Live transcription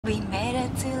We made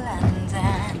it to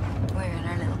London. We're in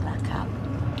our little black cab.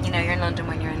 You know you're in London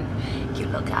when you're in a cute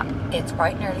little cab. It's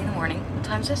bright and early in the morning. What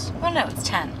time is it? Oh no, it's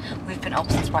 10. We've been up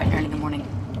since bright and early in the morning.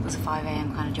 It was a 5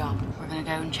 a.m. kind of job. We're gonna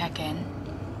go and check in.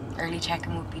 Early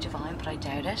check-in would be divine, but I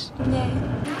doubt it. Yay.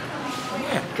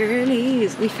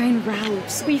 Girlies, we found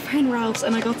Ralph's. We found Ralph's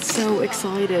and I got so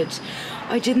excited.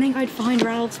 I didn't think I'd find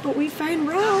Ralph's, but we found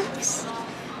Ralph's.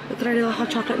 Look at our little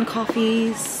hot chocolate and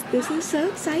coffees. This is so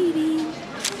exciting.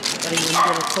 Got a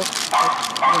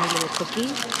yummy little cookie.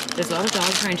 There's a lot of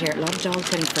dogs around here. A lot of dogs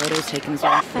getting photos taken as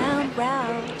well. Found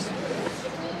Ralph's.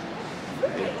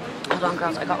 Hold on,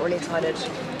 girls. I got really excited.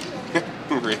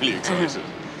 Really excited.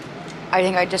 I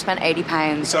think I just spent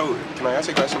 £80. So, can I ask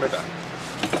you a question about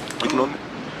that? You can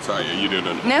sorry, are you doing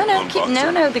an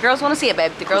No. The girls want to see it,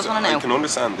 babe. The girls want to know. I can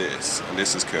understand this, and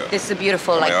this is cool. This is a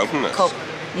beautiful, Can like, I open this? cup.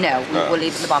 No, we'll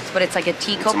leave it in the box. But it's like a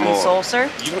teacup and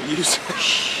saucer. You don't use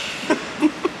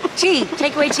Tea.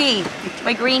 Take away tea.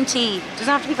 My green tea. Doesn't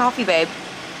have to be coffee, babe.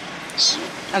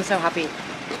 I'm so happy.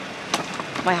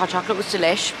 My hot chocolate was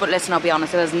delish, but listen, I'll be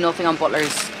honest, it has nothing on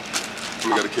Butler's.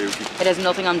 We got a cookie. It has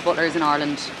nothing on Butler's in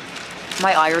Ireland.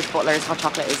 My Irish Butler's hot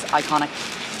chocolate is iconic.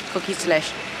 Cookies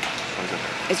delish.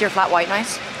 Is your flat white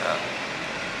nice? Yeah.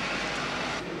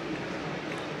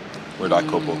 We're that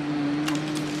couple.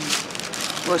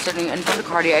 We're sitting in front of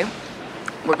cardio.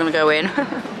 We're gonna go in.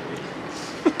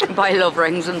 Buy love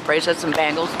rings and bracelets and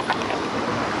bangles.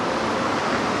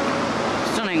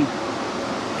 Stunning.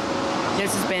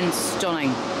 This has been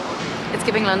stunning. It's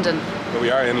giving London. But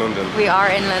we are in London. We are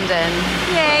in London.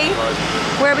 Yay!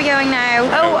 Where are we going now?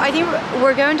 Oh, I think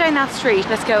we're going down that street.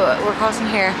 Let's go. We're crossing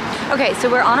here. Okay, so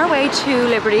we're on our way to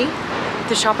Liberty,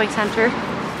 the shopping centre,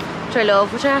 which I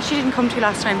love, which I actually didn't come to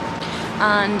last time.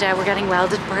 And we're getting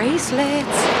welded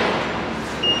bracelets.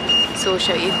 So we'll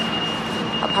show you.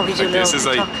 I'll probably do a little This is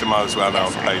TikTok. like the most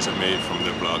well-known place of me from the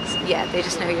vlogs. Yeah, they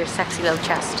just know your sexy little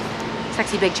chest,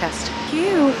 sexy big chest.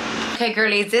 Cute. Okay,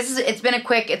 girlies, it's been a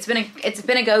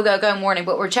go morning,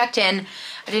 but we're checked in.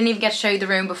 I didn't even get to show you the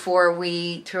room before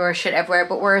we threw our shit everywhere,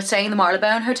 but we're staying in the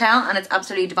Marylebone Hotel and it's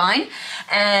absolutely divine.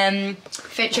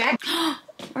 Fit check.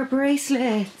 Our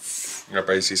bracelets. Our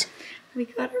braces. We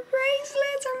got our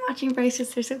bracelets, our matching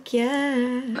bracelets, they're so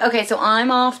cute. Okay, so I'm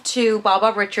off to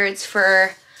Bob Richards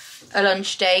for a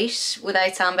lunch date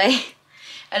without Sambe.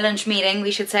 A lunch meeting, we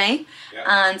should say.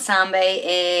 Yeah. And Sambe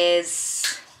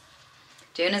is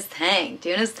doing his thing.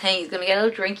 He's gonna get a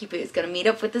little drinky boo. He's gonna meet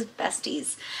up with his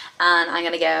besties. And I'm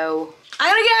gonna go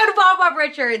to Bob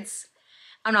Richards.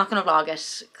 I'm not gonna vlog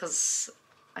it because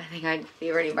I think I'd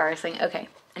be really embarrassing. Okay,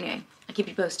 anyway, I'll keep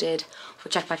you posted.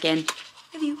 We'll check back in.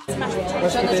 Love you. Oh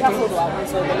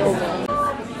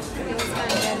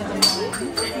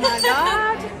my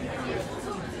god.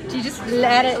 Do you just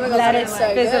let it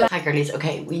fizzle? Hi girlies,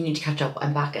 okay, we need to catch up.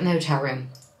 I'm back in the hotel room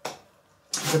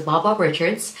with Bob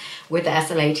Richards with the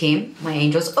SLA team, my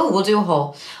angels. Oh, we'll do a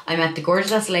haul. I met the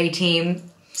gorgeous SLA team,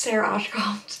 Sarah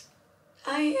Ashcroft.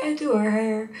 I adore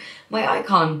her. My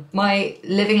icon, my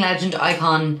living legend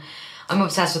icon. I'm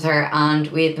obsessed with her and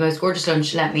we had the most gorgeous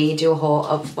lunch. Let me do a haul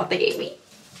of what they gave me.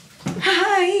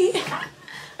 Hi.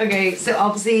 Okay, so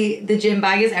obviously the gym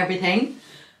bag is everything.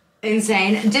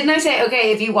 Insane. Didn't I say,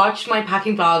 okay, if you watched my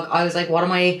packing vlog, I was like, what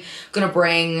am I gonna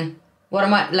bring? What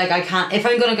am I, like I can't, if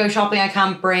I'm gonna go shopping, I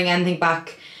can't bring anything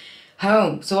back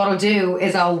home. So what I'll do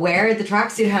is I'll wear the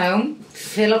tracksuit home,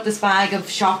 fill up this bag of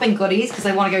shopping goodies because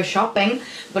I wanna go shopping,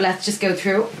 but let's just go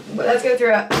through,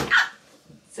 it.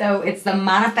 So it's the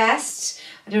Manifest.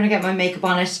 I don't want to get my makeup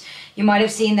on it. You might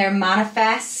have seen their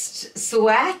Manifest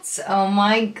sweats. Oh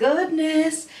my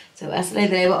goodness. So SLA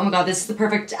the label. Oh my god, this is the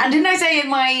perfect. And didn't I say in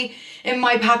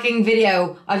my packing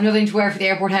video, I've nothing to wear for the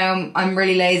airport home. I'm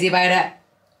really lazy about it.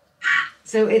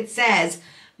 So it says,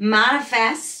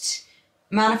 manifest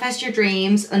your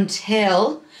dreams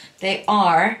until they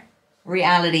are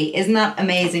reality. Isn't that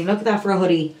amazing? Look at that for a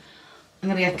hoodie. I'm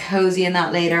gonna get cozy in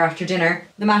that later after dinner.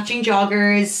 The matching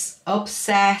joggers,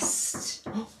 obsessed.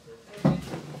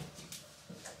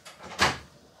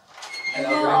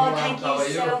 Hello, oh, thank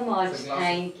you so much.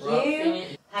 Thank you.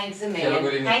 Thanks a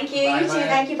million. Thank you. You too.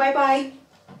 Thank you. Bye bye.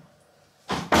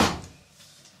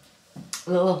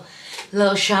 A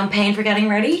little champagne for getting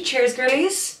ready. Cheers,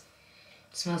 girlies.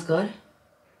 Smells good.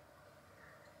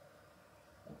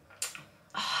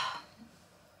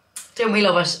 Don't we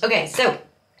love it? Okay, so.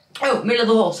 Oh, middle of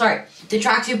the haul, sorry. The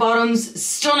tracksuit bottoms,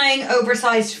 stunning,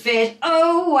 oversized fit.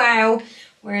 Oh, wow.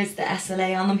 Where is the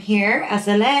SLA on them here?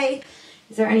 SLA.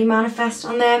 Is there any Manifest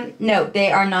on them? No,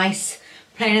 they are nice.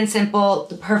 Plain and simple,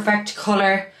 the perfect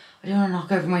colour. I don't want to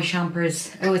knock over my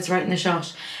champers. Oh, it's right in the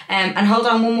shot. And hold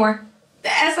on, one more. The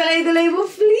SLA The Label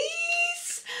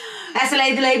Fleece.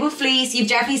 SLA The Label Fleece. You've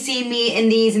definitely seen me in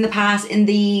these in the past in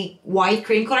the white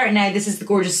cream colour. And now this is the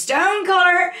gorgeous stone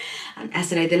colour. And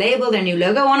SLA The Label, their new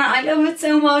logo on it. I love it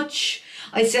so much.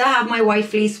 I still have my white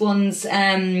fleece ones, so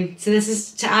this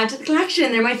is to add to the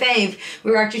collection. They're my fave.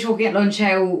 We were actually talking at lunch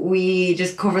how we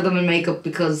just cover them in makeup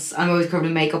because I'm always covered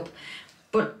in makeup.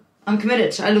 But I'm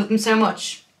committed. I love them so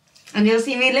much. And you'll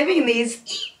see me living in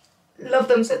these. Love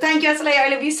them. So thank you, SLA. I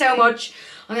love you so much.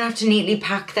 I'm going to have to neatly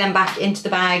pack them back into the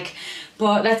bag.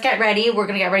 But let's get ready. We're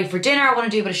going to get ready for dinner. I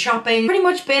want to do a bit of shopping. Pretty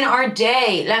much been our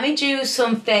day. Let me do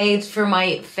some faves for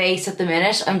my face at the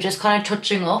minute. I'm just kind of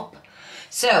touching up.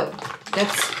 So,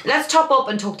 let's top up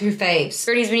and talk through faves.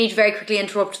 Birdies, we need to very quickly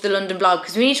interrupt the London vlog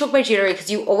because we need to talk about jewellery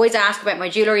because you always ask about my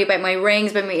jewellery, about my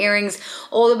rings, about my earrings,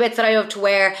 all the bits that I love to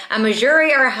wear. And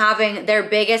Missouri are having their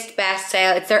biggest, best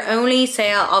sale. It's their only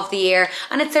sale of the year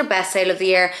and it's their best sale of the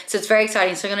year. So it's very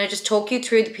exciting. So I'm going to just talk you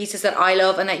through the pieces that I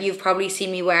love and that you've probably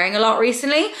seen me wearing a lot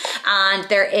recently. And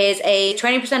there is a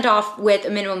 20% off with a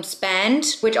minimum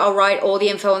spend, which I'll write all the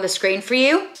info on the screen for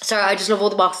you. Sorry, I just love all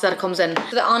the boxes that it comes in.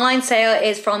 So the online sale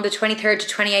is from the 23rd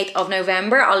to 28th of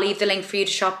November. I'll leave the link for you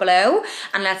to shop below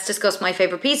and let's discuss my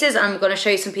favorite pieces. I'm going to show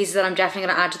you some pieces that I'm definitely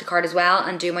going to add to the cart as well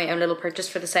and do my own little purchase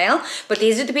for the sale. But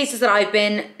these are the pieces that I've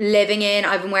been living in,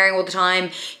 I've been wearing all the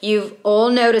time. You've all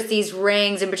noticed these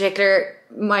rings in particular.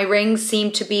 My rings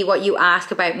seem to be what you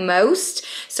ask about most.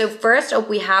 So first up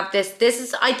we have this. This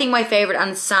is I think my favorite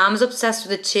and Sam's obsessed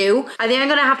with it too. I think I'm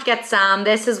gonna have to get Sam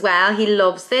this as well. He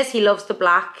loves this, he loves the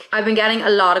black. I've been getting a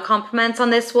lot of compliments on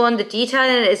this one. The detail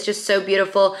in it is just so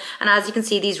beautiful and as you can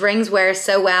see these rings wear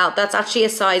so well. That's actually a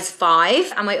size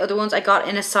 5 and my other ones I got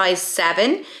in a size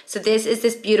 7. So this is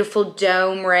this beautiful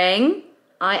dome ring.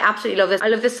 I absolutely love this. I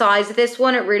love the size of this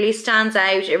one. It really stands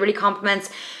out. It really complements.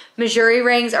 Missouri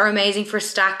rings are amazing for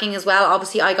stacking as well.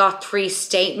 Obviously I got 3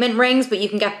 statement rings, but you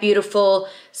can get beautiful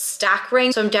stack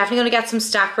rings. So I'm definitely going to get some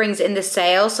stack rings in the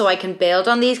sale so I can build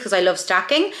on these because I love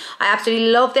stacking. I absolutely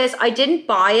love this. I didn't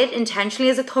buy it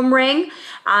intentionally as a thumb ring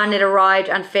and it arrived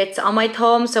and fits on my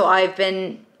thumb. So I've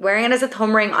been wearing it as a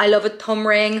thumb ring. I love a thumb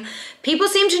ring. People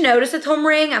seem to notice a thumb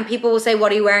ring and people will say,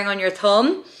 what are you wearing on your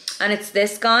thumb? And it's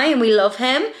this guy and we love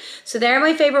him. So they're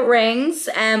my favorite rings,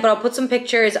 but I'll put some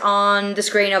pictures on the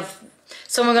screen of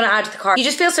some I'm gonna add to the cart. You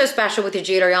just feel so special with your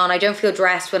jewelry on. I don't feel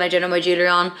dressed when I don't have my jewelry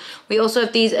on. We also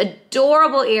have these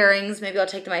adorable earrings. Maybe I'll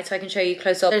take them out so I can show you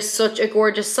close up. They're such a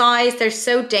gorgeous size. They're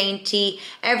so dainty.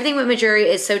 Everything with my jewelry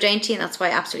is so dainty and that's why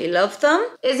I absolutely love them.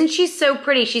 Isn't she so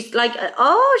pretty? She's like,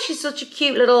 oh, she's such a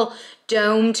cute little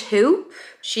domed hoop.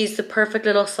 She's the perfect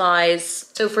little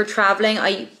size. So for traveling,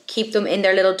 I keep them in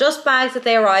their little dust bags that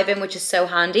they arrive in, which is so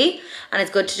handy. And it's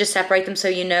good to just separate them so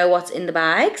you know what's in the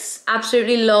bags.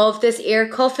 Absolutely love this ear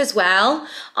cuff as well.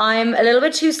 I'm a little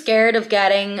bit too scared of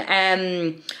getting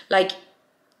like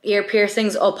ear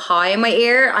piercings up high in my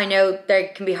ear. I know they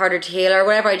can be harder to heal or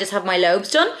whatever. I just have my lobes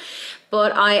done.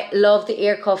 But I love the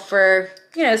ear cuff for,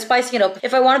 you know, spicing it up.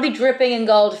 If I want to be dripping in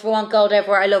gold, if I want gold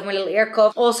everywhere, I love my little ear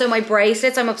cuff. Also my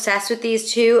bracelets, I'm obsessed with these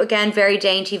too. Again, very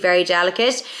dainty, very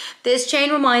delicate. This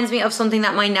chain reminds me of something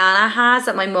that my nana has,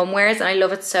 that my mum wears, and I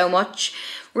love it so much.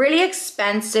 Really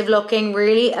expensive looking,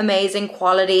 really amazing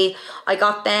quality. I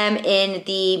got them in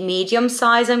the medium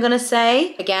size, I'm gonna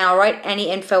say. Again, I'll write any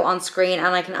info on screen and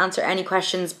I can answer any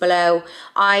questions below.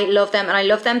 I love them and I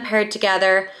love them paired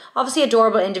together. Obviously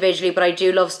adorable individually, but I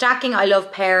do love stacking, I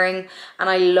love pairing, and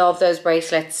I love those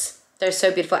bracelets. They're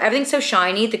so beautiful. Everything's so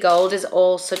shiny. The gold is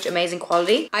all such amazing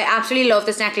quality. I absolutely love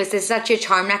this necklace. This is actually a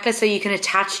charm necklace, so you can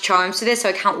attach charms to this, so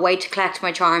I can't wait to collect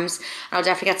my charms. And I'll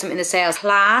definitely get some in the sales.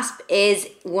 Clasp is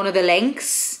one of the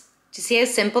links. Do you see how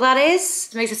simple that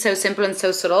is? It makes it so simple and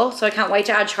so subtle. So I can't wait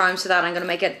to add charms to that. I'm gonna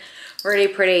make it really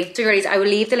pretty. So girlies, I will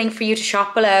leave the link for you to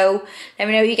shop below. Let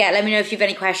me know what you get. Let me know if you have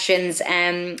any questions.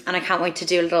 And I can't wait to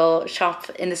do a little shop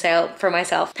in the sale for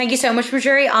myself. Thank you so much,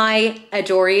 Marjorie. I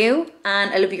adore you and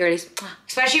I love you girlies.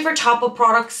 Especially for top-up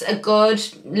products, a good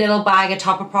little bag of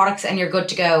top-up products and you're good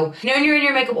to go. You know when you're in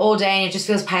your makeup all day and it just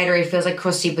feels powdery, it feels like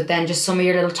crusty, but then just some of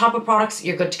your little top-up products,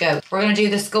 you're good to go. We're gonna do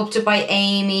the Sculpted by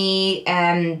Amy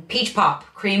Peach Pop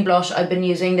Cream Blush. I've been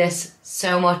using this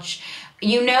so much.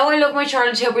 You know I love my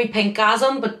Charlotte Tilbury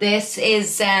Pinkgasm, but this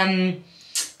is kind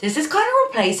of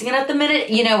replacing it at the minute.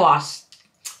 You know what?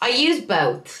 I use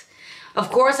both.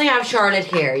 Of course I have Charlotte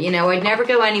here. You know, I'd never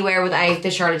go anywhere without the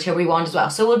Charlotte Tilbury wand as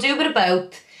well. So we'll do a bit of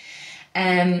both.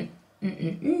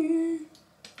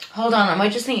 Hold on, am I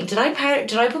just thinking, did I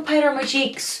put powder on my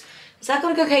cheeks? Is that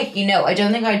gonna go cakey? No, I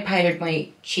don't think I'd powdered my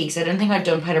cheeks. I don't think I'd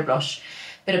done powder blush.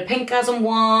 Bit of Pinkgasm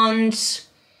wand.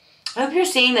 I hope you're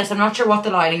seeing this. I'm not sure what the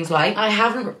lighting's like. I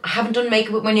haven't done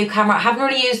makeup with my new camera. I haven't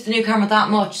really used the new camera that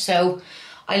much, so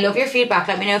I love your feedback.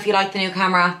 Let me know if you like the new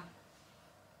camera.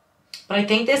 But I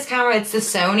think this camera, it's the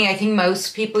Sony. I think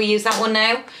most people use that one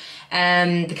now.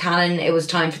 The Canon, it was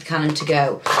time for the Canon to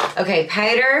go. Okay,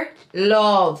 powder.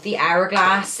 Love the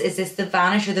Hourglass. Is this the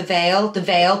Vanish or the Veil? The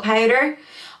Veil powder.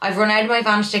 I've run out of my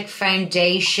Vanish Stick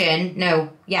foundation.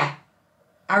 No, yeah.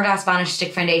 Hourglass Vanish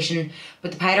Stick foundation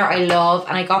with the powder I love.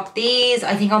 And I got these,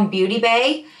 I think on Beauty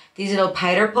Bay. These little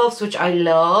powder puffs, which I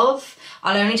love.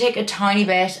 I'll only take a tiny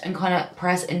bit and kind of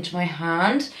press into my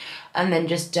hand. And then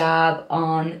just dab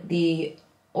on the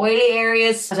oily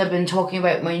areas. As I've been talking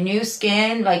about my new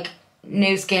skin, like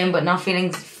new skin but not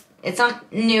feeling, it's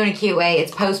not new in a cute way,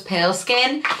 it's post-pill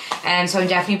skin. And so I'm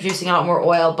definitely producing a lot more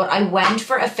oil. But I went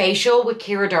for a facial with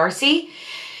Ciara Darcy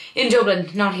in Dublin,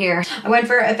 not here. I went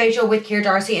for a facial with Ciara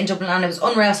Darcy in Dublin and it was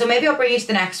unreal. So maybe I'll bring you to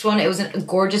the next one. It was a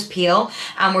gorgeous peel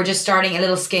and we're just starting a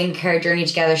little skincare journey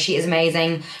together. She is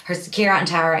amazing. Her Ciara and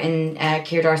Tara in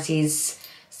Ciara Darcy's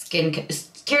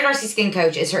Ciara Darcy Skin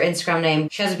Coach is her Instagram name.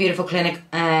 She has a beautiful clinic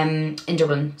in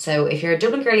Dublin. So if you're a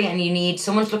Dublin girlie and you need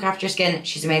someone to look after your skin,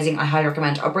 she's amazing. I highly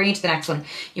recommend. I'll bring you to the next one.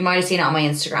 You might have seen it on my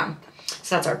Instagram.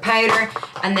 So that's our powder.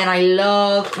 And then I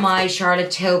love my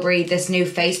Charlotte Tilbury, this new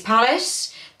face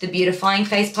palette. The Beautifying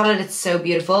Face Palette. It's so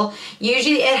beautiful.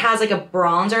 Usually it has like a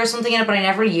bronzer or something in it, but I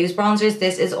never use bronzers.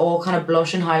 This is all kind of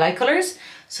blush and highlight colors.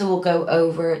 So we'll go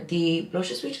over the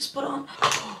blushes we just put on.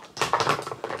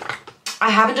 I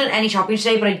haven't done any shopping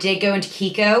today, but I did go into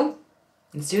Kiko.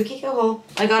 Let's do a Kiko haul.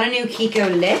 I got a new Kiko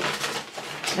lip.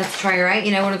 Let's try her out.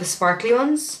 You know, one of the sparkly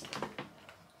ones.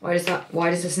 Why does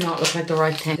this not look like the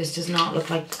right thing? This does not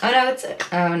look like, oh no,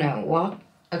 oh no, what?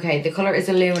 Okay, the color is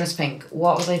a luminous pink.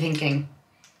 What was I thinking?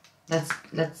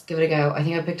 Let's give it a go. I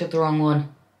think I picked up the wrong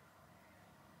one.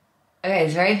 Okay,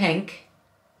 it's very pink.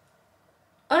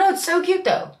 Oh no, it's so cute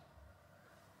though.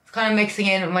 It's kind of mixing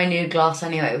in with my nude gloss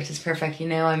anyway, which is perfect. You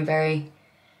know I'm very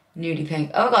nudie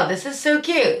pink. Oh my god, this is so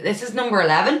cute. This is number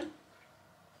 11.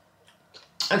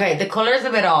 Okay, the colour is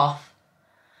a bit off.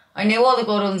 I knew all the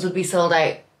gold ones would be sold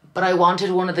out, but I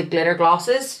wanted one of the glitter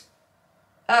glosses.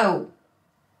 Oh.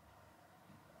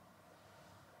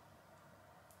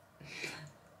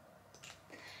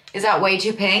 Is that way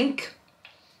too pink?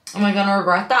 Am I gonna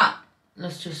regret that?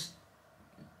 Let's just...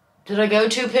 Did I go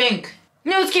too pink?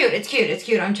 No, it's cute, it's cute, it's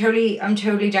cute. I'm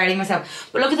totally doubting myself.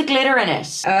 But look at the glitter in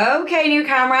it. Okay, new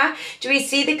camera. Do we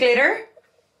see the glitter?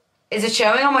 Is it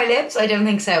showing on my lips? I don't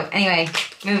think so. Anyway,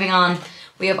 moving on.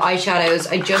 We have eyeshadows.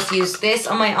 I just used this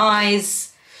on my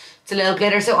eyes. It's a little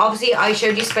glitter. So obviously I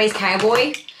showed you Space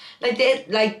Cowboy.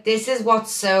 This is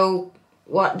what's so...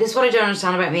 This is what I don't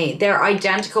understand about me. They're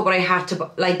identical, but I have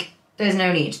to, like, there's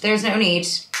no need. There's no need.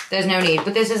 There's no need.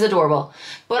 But this is adorable.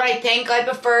 But I think I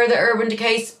prefer the Urban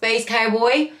Decay Space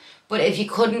Cowboy. But if you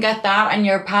couldn't get that and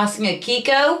you're passing a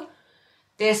Kiko,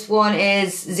 this one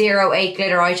is 08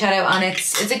 glitter eyeshadow, and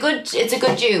it's a good dupe. It's a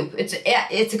good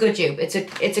dupe.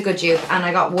 It's a good dupe. And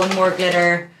I got one more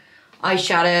glitter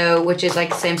eyeshadow, which is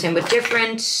like same but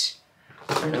different.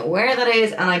 I don't know where that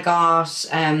is. And I got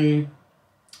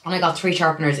 3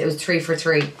 sharpeners. It was 3 for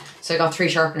 3. So I got 3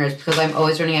 sharpeners because I'm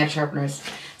always running out of sharpeners.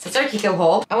 So it's our Kiko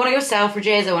haul. I want to go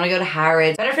Selfridges. I want to go to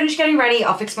Harrods. Better finish getting ready.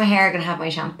 I'll fix my hair. Gonna have my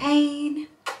champagne.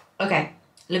 Okay.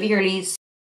 Love you girlies.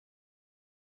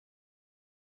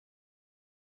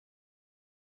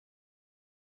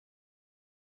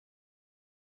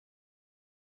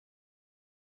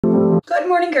 Good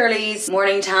morning girlies,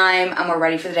 morning time, and we're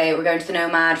ready for the day. We're going to the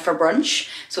Nomad for brunch,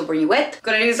 so we'll bring you with.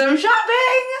 Gonna do some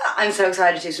shopping! I'm so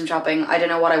excited to do some shopping. I don't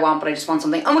know what I want, but I just want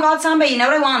something. Oh my god, Samba, you know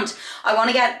what I want? I want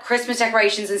to get Christmas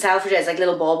decorations in Selfridges, like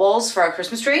little ball balls for our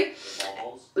Christmas tree.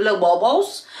 Little ball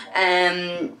balls.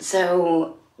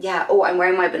 So yeah, oh, I'm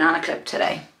wearing my banana clip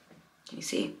today. Can you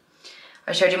see?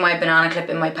 I showed you my banana clip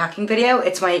in my packing video.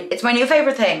 It's my new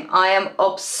favorite thing. I am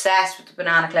obsessed with the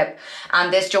banana clip.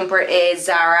 And this jumper is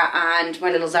Zara and my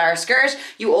little Zara skirt.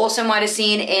 You also might have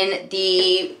seen in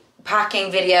the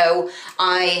packing video,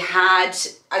 I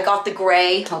got the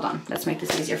grey. Hold on, let's make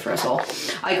this easier for us all.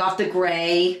 I got this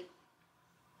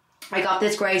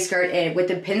grey skirt in with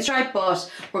the pinstripe,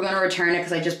 but we're gonna return it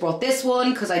because I just brought this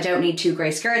one because I don't need 2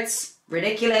 grey skirts.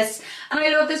 Ridiculous. And I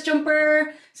love this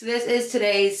jumper. So this is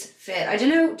today's fit. I don't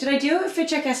know, did I do a fit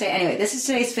check yesterday? Anyway, this is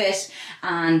today's fit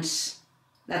and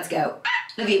let's go.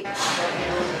 Love you.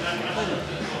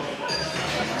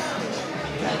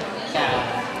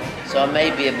 So I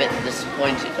may be a bit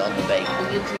disappointed on the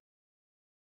bacon.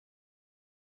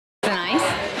 Nice.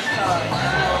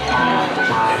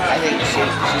 I think so.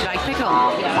 Do you like pickle?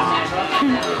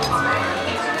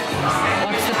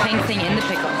 What's the pink thing in the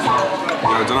pickle?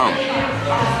 I don't know.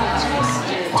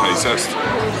 Taste test.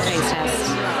 Taste test.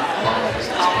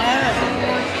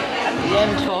 You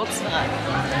haven't talked tonight.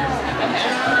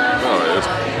 Alright.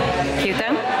 Cute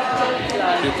though?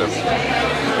 Cute though.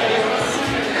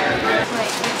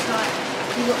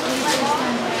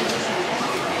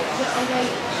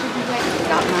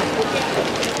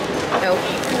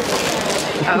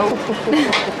 Oh.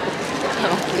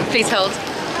 Please hold.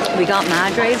 We got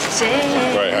Madre's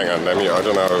tin. Right, hang on, I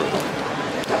don't know.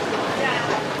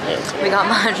 Yes. We got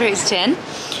Madre's tin.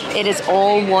 It is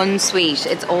all one sweet.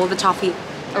 It's all the toffee.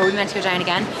 Are we meant to go down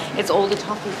again? It's all the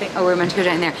toffee. Oh, we're meant to go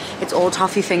down there. It's all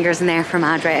toffee fingers in there for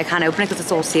Madre. I can't open it because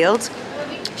it's all sealed.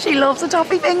 She loves a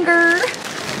toffee finger.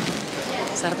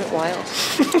 Is that a bit wild?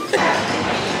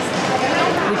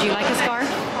 Would you like a scarf?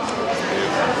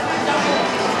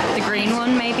 The green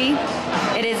one, maybe?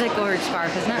 It is a gorgeous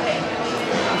scarf, isn't it?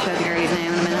 I'll show the girlies now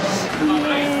in a minute.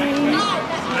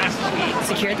 Yay.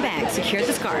 Secure the bag, secure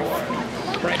the scarf.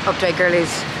 Right. Update,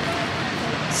 girlies.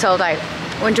 Sold out.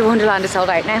 Winter Wonderland is sold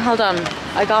out. Now hold on.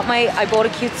 I bought myself a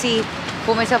cutesy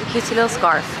little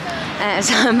scarf.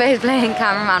 So I'm playing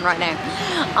cameraman right now.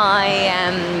 I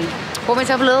bought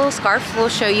myself a little scarf. We'll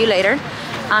show you later.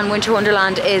 And Winter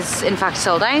Wonderland is in fact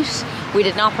sold out. We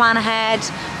did not plan ahead.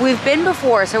 We've been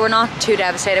before, so we're not too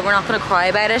devastated. We're not going to cry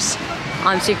about it.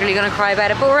 I'm secretly going to cry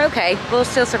about it, but we're okay. We'll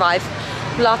still survive.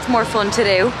 Lots more fun to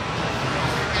do,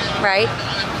 right?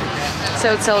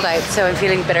 So it's sold out, so I'm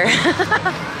feeling bitter.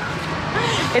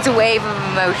 It's a wave of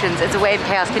emotions. It's a wave of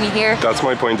chaos. Can you hear? That's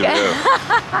my point of view.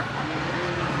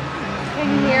 Can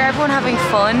you hear everyone having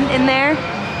fun in there?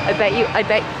 I bet you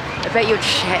it's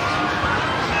shit.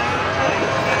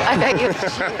 I bet you it's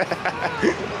shit.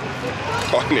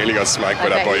 Oh, I nearly got smacked by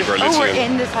that boy for Oh, we're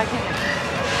in the second.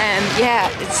 Yeah,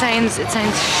 it sounds shit.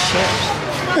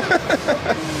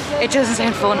 It doesn't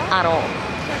sound fun at all.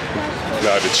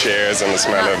 No, the chairs and the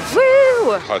smell of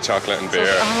woo! hot chocolate and beer.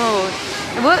 Oh,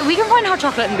 well, we can find hot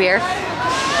chocolate and beer.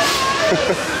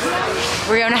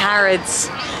 We're going to Harrods.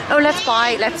 Oh, let's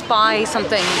buy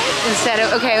something instead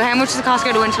of. Okay, how much does it cost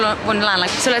to go to Winter Wonderland? Like,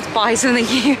 so let's buy something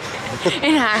here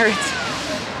in Harrods.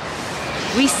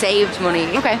 We saved money.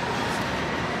 Okay.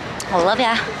 I love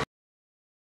ya.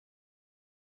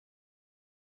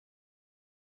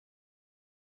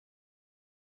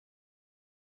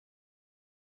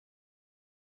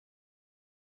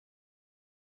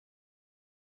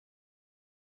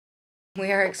 We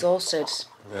are exhausted.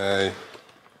 Hey.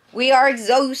 We are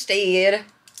exhausted.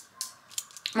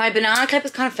 My banana clip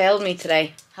has kind of failed me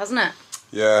today, hasn't it?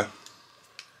 Yeah.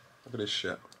 Look at this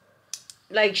shit.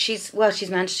 Like she's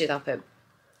meant to do that, babe.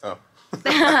 Oh.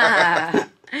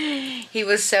 He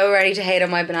was so ready to hate on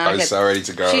my banana clip. I was so ready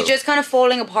to go. She's just kind of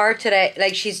falling apart today.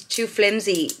 Like she's too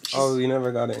flimsy. Oh, you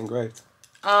never got it engraved.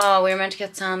 Oh, we were meant to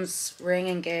get Sam's ring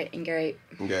engaged.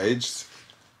 Engaged.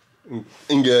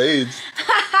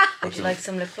 Would you like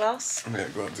some lip gloss? Yeah,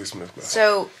 go on, do some lip gloss.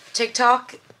 So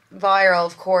TikTok viral,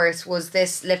 of course, was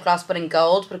this lip gloss but in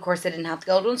gold, but of course they didn't have the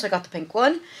gold one, so I got the pink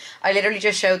one. I literally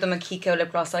just showed them a Kiko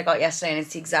lip gloss that I got yesterday, and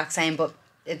it's the exact same, but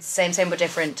it's same but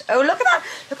different. Oh, look at that!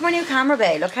 Look at my new camera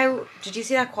bay. Look how, did you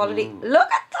see that quality?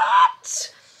 Look at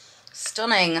that!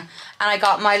 Stunning. And I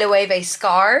got my Loewe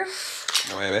scarf.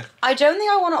 Loewe? I don't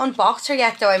think I want to unbox her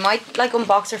yet, though. I might like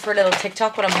unbox her for a little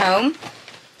TikTok when I'm home.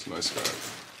 It's a nice scarf.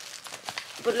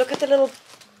 But look at the little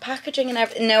packaging and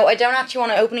everything. No, I don't actually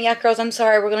want to open it yet, girls. I'm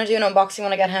sorry. We're going to do an unboxing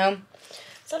when I get home.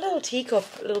 It's a little teacup,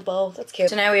 a little bowl. That's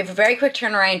cute. So now we have a very quick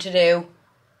turnaround to do.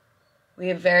 We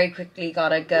have very quickly got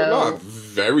to go. Well, not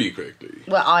very quickly.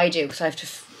 Well, I do, because I have to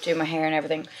do my hair and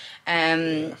everything.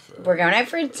 We're going out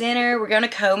for dinner. We're going to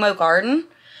Como Garden.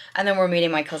 And then we're meeting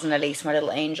my cousin Elise, my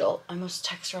little angel. I must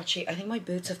text her actually. I think my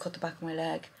boots have cut the back of my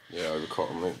leg. Yeah, I would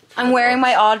call me. I'm wearing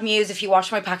my Odd Muse. If you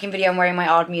watch my packing video, I'm wearing my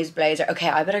Odd Muse blazer. Okay,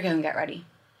 I better go and get ready.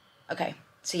 Okay,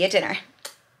 see you at dinner.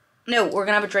 No, we're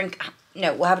gonna have a drink.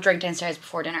 No, we'll have a drink downstairs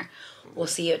before dinner. We'll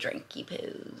see you at drinky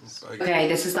poos. Okay,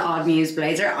 this is the Odd Muse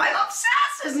blazer. I'm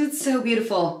obsessed! Isn't it so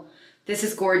beautiful? This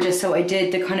is gorgeous. So I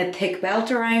did the kind of thick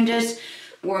belt around it.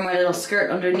 Wore my little skirt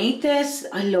underneath this.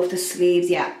 I love the sleeves,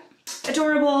 yeah.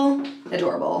 Adorable,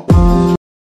 adorable.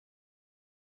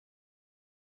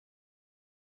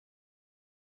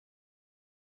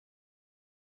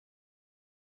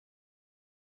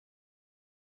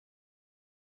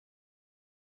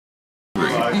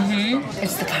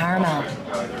 It's the caramel.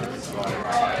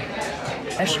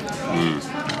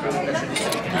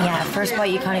 Yeah, first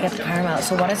bite you kind of get the caramel.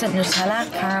 So what is it?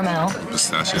 Nutella, caramel,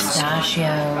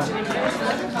 pistachio.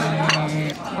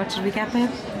 What did we get, babe?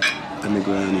 A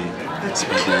Negroni. That's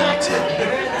good, isn't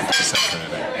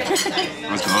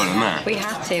it? We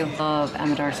have to. Love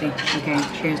Emma Darcy. Okay,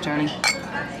 cheers, darling.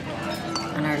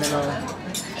 And our little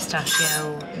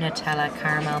pistachio Nutella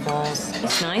caramel balls.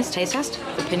 It's nice. Taste test.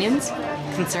 Opinions?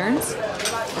 Concerns?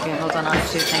 Okay, hold on. I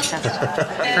have to do a taste test.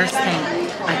 First thing,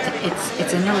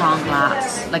 it's in the wrong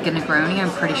glass. Like a Negroni,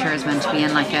 I'm pretty sure is meant to be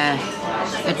in like a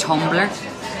tumbler.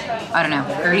 I don't know.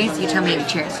 Girlies, you tell me.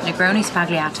 Cheers. Negroni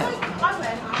Spagliato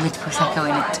with Prosecco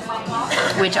in it.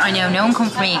 Which I know no one come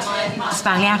for me.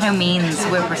 Spagliato means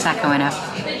with Prosecco in it.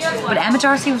 But Emma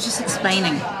Darcy was just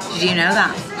explaining. Did you know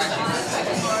that?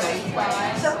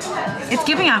 It's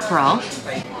giving Aperol.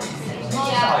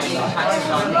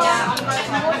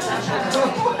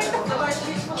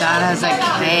 That has a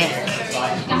kick.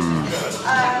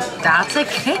 That's a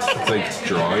kick. It's like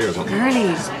dry or something.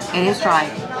 Girlies, it is dry.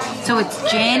 So it's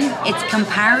gin, it's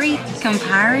Campari,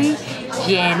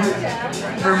 gin,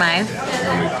 vermouth,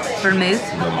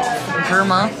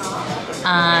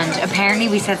 and apparently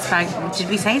we said did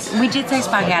we say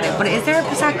spaghetti? But is there a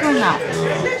Prosecco in that?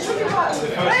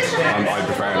 I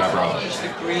prefer an Aperol.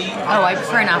 Oh, I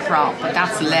prefer an Aperol, but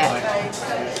that's lit.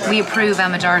 We approve,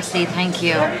 Emma Darcy, thank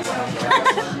you.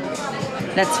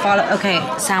 Let's follow. Okay,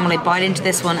 Sam, will I bite into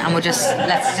this one and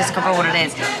let's discover what it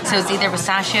is. So it's either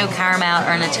pistachio, caramel,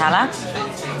 or Nutella.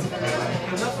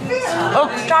 Oh,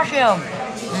 pistachio.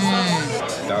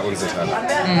 That one's Nutella.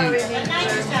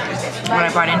 Will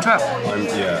I bite into it?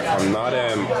 I'm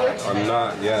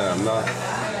not.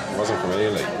 It wasn't for me,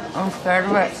 like. I'm scared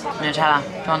of it. Nutella. Do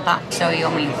you want that? So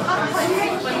yummy.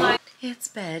 It's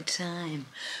bedtime.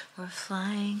 We're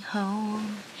flying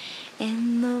home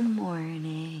in the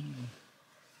morning.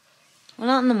 Well,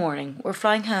 not in the morning. We're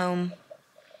flying home.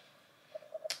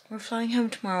 We're flying home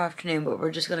tomorrow afternoon, but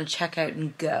we're just gonna check out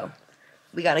and go.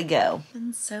 We gotta go.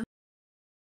 And so